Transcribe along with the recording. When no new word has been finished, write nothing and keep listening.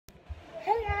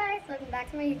welcome back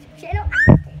to my YouTube channel.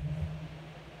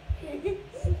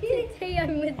 Today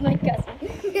I'm with my cousin.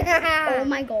 Oh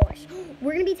my gosh.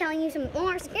 We're going to be telling you some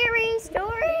more scary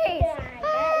stories.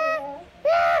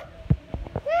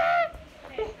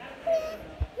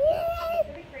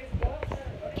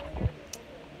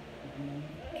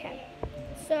 Okay.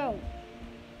 So,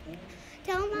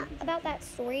 tell them about that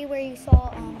story where you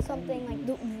saw something like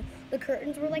the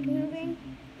curtains were like moving.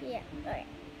 Yeah, alright.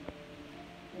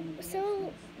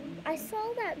 So, I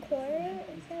saw that corner,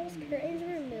 those curtains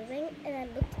were moving, and I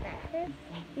looked backward,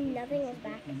 and nothing was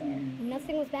back there.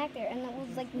 Nothing was back there, and there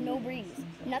was like no breeze.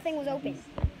 Nothing was open.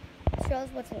 Show us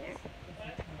what's in there.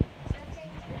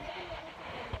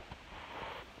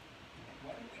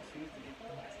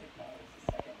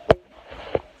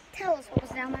 Tell us what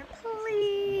was down there,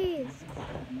 please.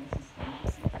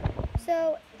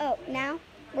 So, now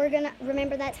we're gonna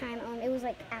remember that time. It was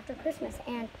like after Christmas,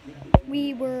 and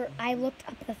I looked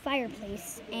up the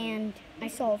fireplace, and I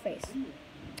saw a face.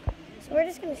 So we're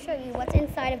just gonna show you what's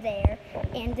inside of there,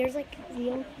 and there's like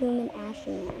real human ash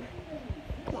in there.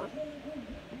 Come on,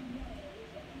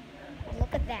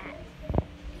 look at that,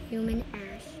 human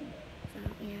ash. So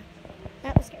yeah,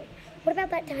 that was scary. What about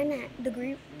that time the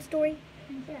Groot story?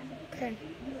 Yeah. Okay.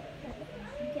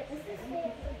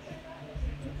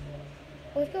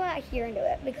 Let's go out here and do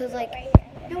it because, like,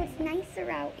 no, it's nicer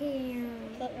out here.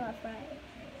 Can't go off right.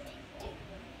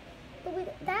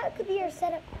 But that could be our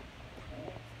setup.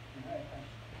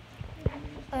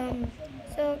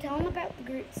 So tell them about the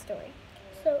Groot story.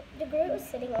 So the Groot was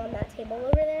sitting on that table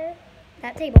over there.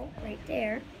 That table right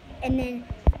there, and then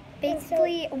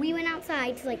basically we went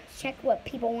outside to like check what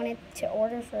people wanted to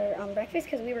order for breakfast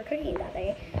because we were cooking that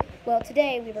day. Well,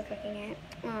 today we were cooking it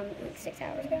like 6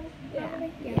 hours ago. Yeah.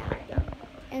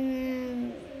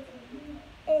 And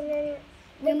then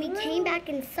when we came back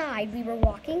inside, we were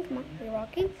walking. Come on, we were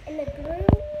walking. And the Groot.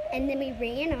 And then we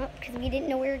ran up because we didn't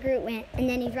know where Groot went. And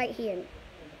then he's right here.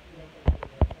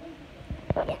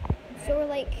 Yeah. So we're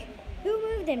like, who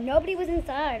moved him? Nobody was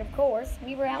inside, of course.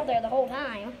 We were out there the whole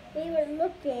time. We were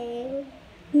looking.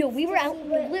 No, we were out,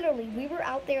 literally, we were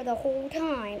out there the whole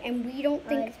time. And we don't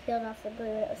think. I just peeled off the glue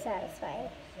and it was satisfying.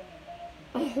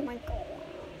 Oh my God.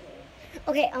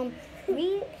 Okay,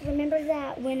 we remember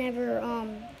that whenever,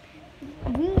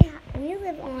 we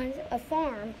live on a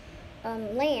farm,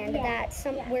 land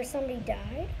where somebody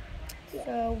died. Yeah.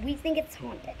 So we think it's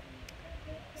haunted.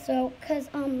 So, cause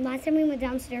last time we went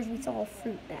downstairs, we saw a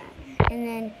fruit bat,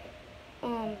 and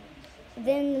then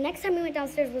the next time we went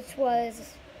downstairs, which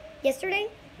was yesterday,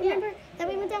 remember that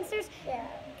we went downstairs? Yeah.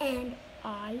 And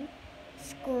I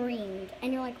screamed,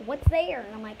 and you're like, "What's there?"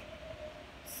 And I'm like,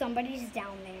 "Somebody's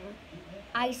down there."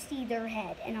 I see their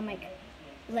head, and I'm like,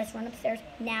 "Let's run upstairs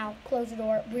now. Close the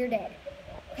door. We're dead."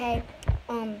 Okay.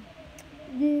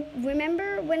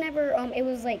 Remember whenever it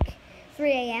was like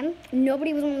 3 a.m.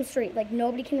 Nobody was on the street. Like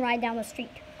nobody can ride down the street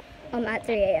at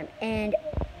 3 a.m. And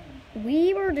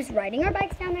we were just riding our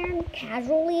bikes down there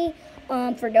casually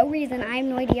for no reason. I have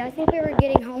no idea. I think we were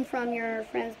getting home from your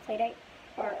friend's play date.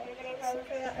 Or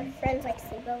our friends like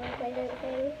sleepover playdate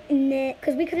thing. And then,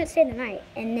 because we couldn't stay the night,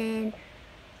 and then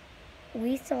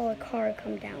we saw a car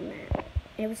come down that,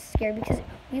 and it was scary because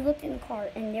we looked in the car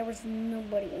and there was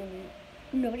nobody in it.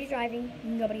 Nobody driving,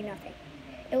 nobody nothing.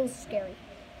 It was scary.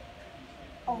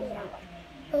 Oh my God.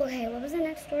 Okay, what was the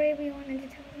next story we wanted to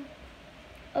tell them?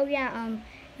 Oh yeah,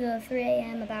 the 3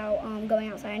 a.m. about going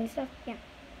outside and stuff. Yeah,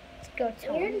 let's go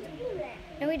tell them. We already told that.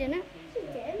 No, we didn't. We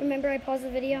did. Remember I paused the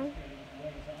video,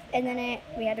 and then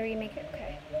we had to remake it.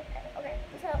 Okay. Okay,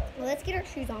 so Well, let's get our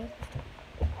shoes on.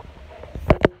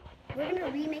 We're going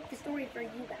to remake the story for you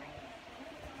guys.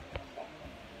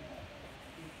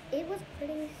 It was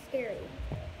pretty scary.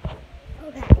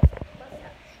 Okay.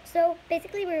 So,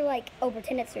 basically, we were like, oh,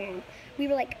 pretend it's 3 a.m. We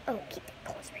were like, oh, keep it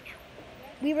close right now.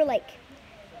 We were like,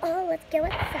 oh, let's go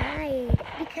outside.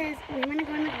 Because we want to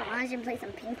go in the garage and play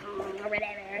some ping pong or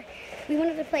whatever. We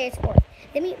wanted to play a sport.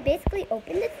 Then we basically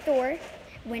opened the door,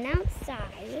 went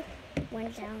outside,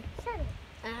 went down.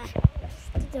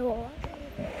 The door.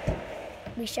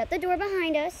 We shut the door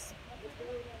behind us,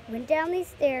 went down these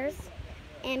stairs,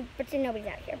 and pretend nobody's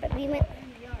out here. But we went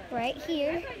right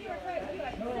here,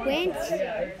 went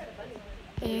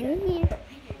in here.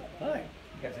 Hi.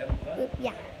 You guys having fun?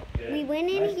 Yeah, we went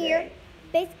in here.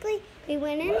 Basically, we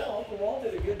went in. Well, Uncle Walt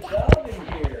did a good job in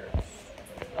here.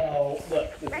 Oh,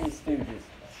 look, this is the Stooges.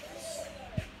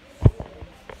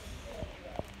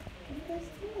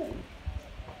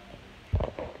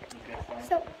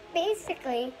 So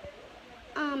basically,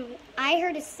 I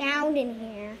heard a sound in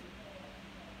here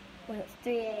when it was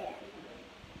 3 a.m.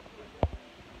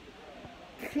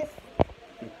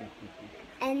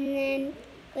 And then,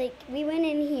 like, we went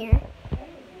in here.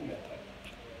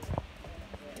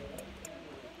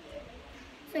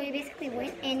 So we basically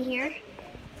went in here,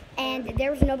 and there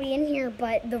was nobody in here,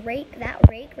 but that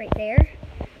rake right there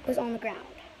was on the ground.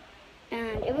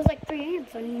 And it was like 3 a.m.,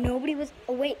 so nobody was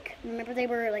awake. Remember, they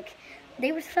were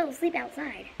fell asleep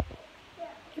outside.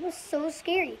 It was so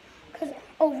scary.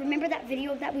 Remember that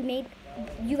video that we made?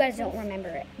 You guys don't remember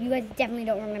it. You guys definitely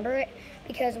don't remember it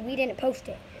because we didn't post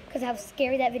it because how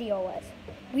scary that video was.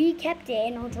 We kept it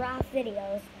in our draft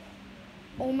videos.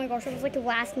 Oh my gosh, it was like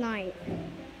last night.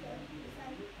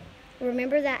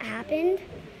 Remember that happened?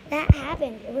 That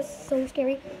happened. It was so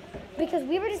scary because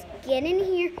we were just getting in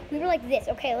here. We were like this.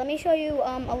 Okay, let me show you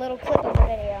a little clip of the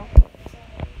video.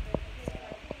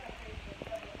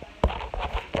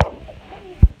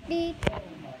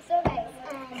 So guys,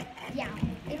 yeah,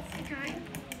 it's time.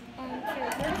 So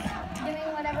we're just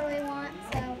doing whatever we want.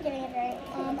 So getting it right.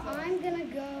 I'm gonna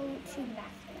go to the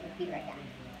bathroom. Be right back.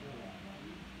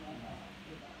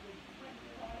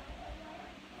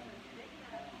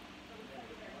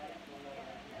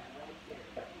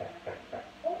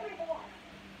 Oh my gosh!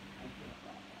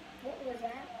 What was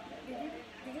that? Did you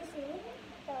see anything?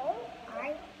 No.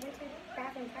 I went to the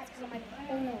bathroom fast because I'm like,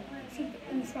 oh no, she's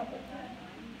in trouble.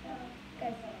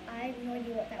 Because I have no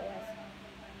idea what that was.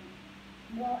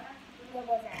 What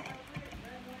was that?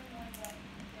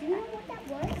 Do you know what that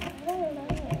was? I don't know.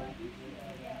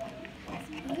 That's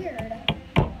weird.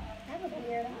 That was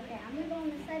weird. Okay, I'm gonna go on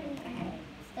the settings and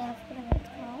stuff, whatever it's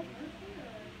called.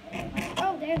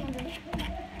 Oh, there's somebody.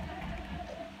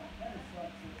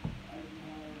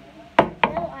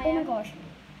 Oh my gosh.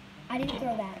 I didn't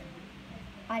throw that.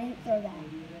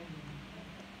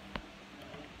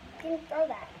 Didn't throw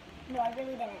that. No, I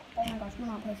really didn't. Oh my gosh, we're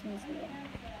not posting this video.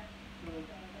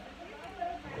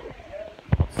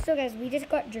 So guys, we just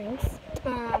got drinks.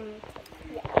 Yeah,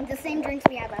 the same drinks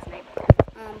we had last night.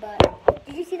 But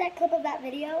did you see that clip of that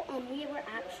video? We were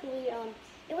actually,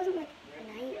 it wasn't like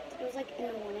night, it was like in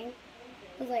the morning.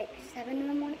 It was like 7 in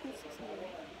the morning, or 6 in the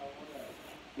morning.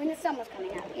 When the sun was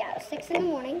coming out. Yeah, it was 6 in the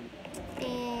morning.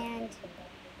 And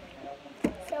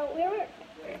so we were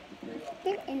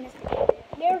in this.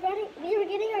 We were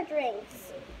getting our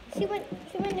drinks. She went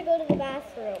to go to the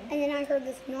bathroom. And then I heard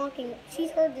this knocking. She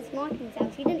heard this knocking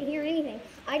sound. She didn't hear anything.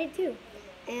 I did too.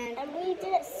 And we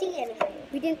didn't see anything.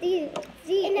 We didn't see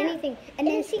anything. And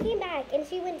then she came back and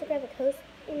she went to grab a coaster.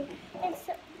 And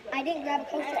so, I didn't grab a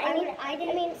coaster. I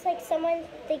mean, it's like something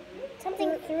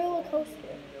threw a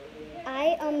coaster.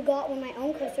 I got one of my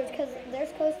own coasters because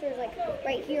there's coasters like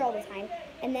right here all the time.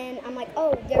 And then I'm like,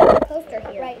 oh, there's a coaster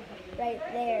here. Right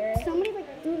there. Somebody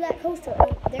like threw that coaster.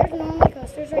 There's normally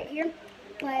coasters right here,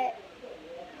 but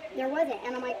there wasn't.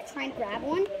 And I'm like trying to grab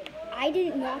one. I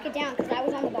didn't knock it down because I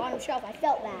was on the bottom shelf. I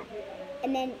felt that.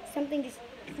 And then something just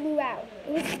flew out.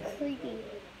 It was creepy.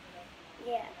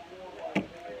 Yeah.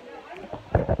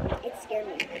 It scared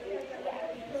me. Yeah.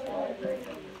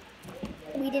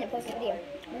 We didn't post the video.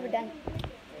 We were done.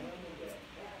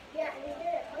 Yeah, we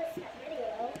didn't post that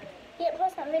video. We didn't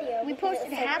post that video. We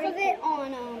posted half of it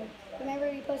on, remember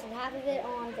we posted half of it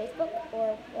on Facebook,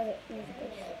 or was it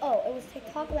Musical.ly? Oh, it was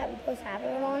TikTok that we posted half of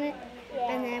it on it,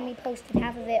 Yeah. and then we posted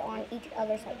half of it on each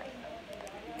other site.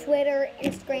 Twitter,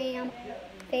 Instagram,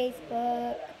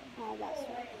 Facebook, all that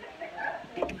stuff.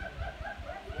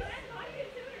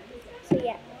 So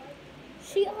yeah.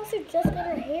 She also just got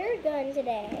her hair done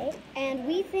today. And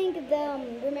we think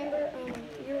remember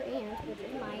your aunt, which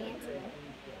is my aunt today.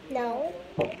 No.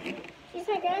 She's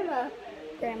my grandma.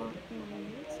 Grandma.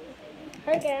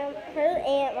 Her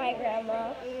aunt, my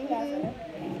grandma.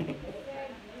 Mm-hmm.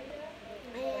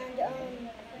 And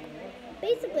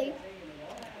basically,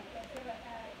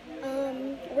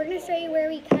 we're gonna show you where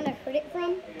we kind of heard it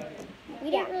from. We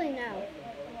didn't really know.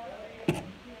 This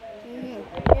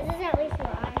is at least where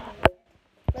I have.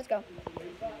 Let's go.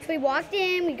 So we walked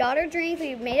in, we got our drinks,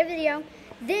 we made a video.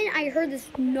 Then I heard this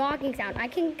knocking sound. I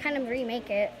can kind of remake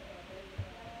it.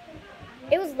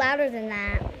 It was louder than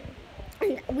that.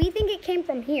 And we think it came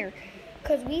from here.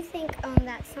 Because we think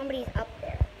that somebody's up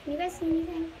there. Can you guys see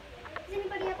anything? Is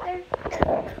anybody up there?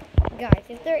 Guys,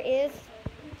 if there is,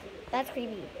 that's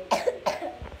creepy.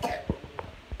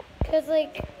 Because,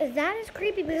 like, that is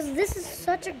creepy because this is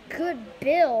such a good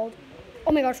build.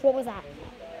 Oh my gosh, what was that?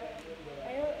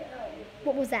 I don't know.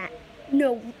 What was that?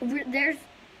 No,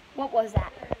 what was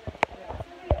that?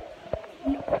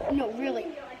 No, really.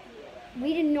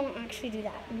 We did not actually do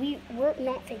that. We're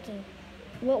not faking.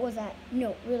 What was that?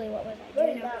 No, really, what was that?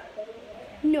 Do you know?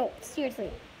 No,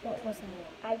 seriously. What was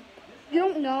that? You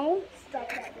don't know? Stop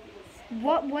that.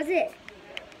 What was it?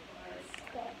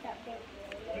 Stop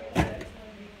that.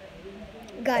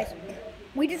 Guys,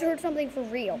 we just heard something for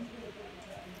real.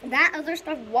 That other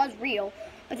stuff was real,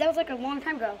 but that was like a long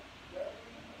time ago.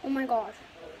 Oh my gosh.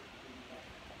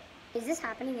 Is this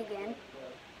happening again?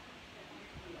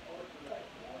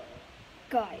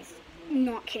 Guys,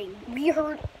 not kidding. We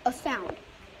heard a sound.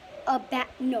 A bat.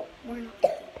 No, we're not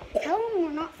faking. Tell them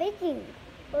we're not faking.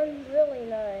 I'm really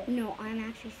not. No, I'm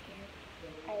actually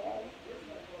scared. I am.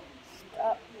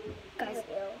 Stop.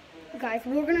 Guys,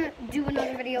 we're gonna do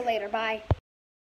another video later. Bye.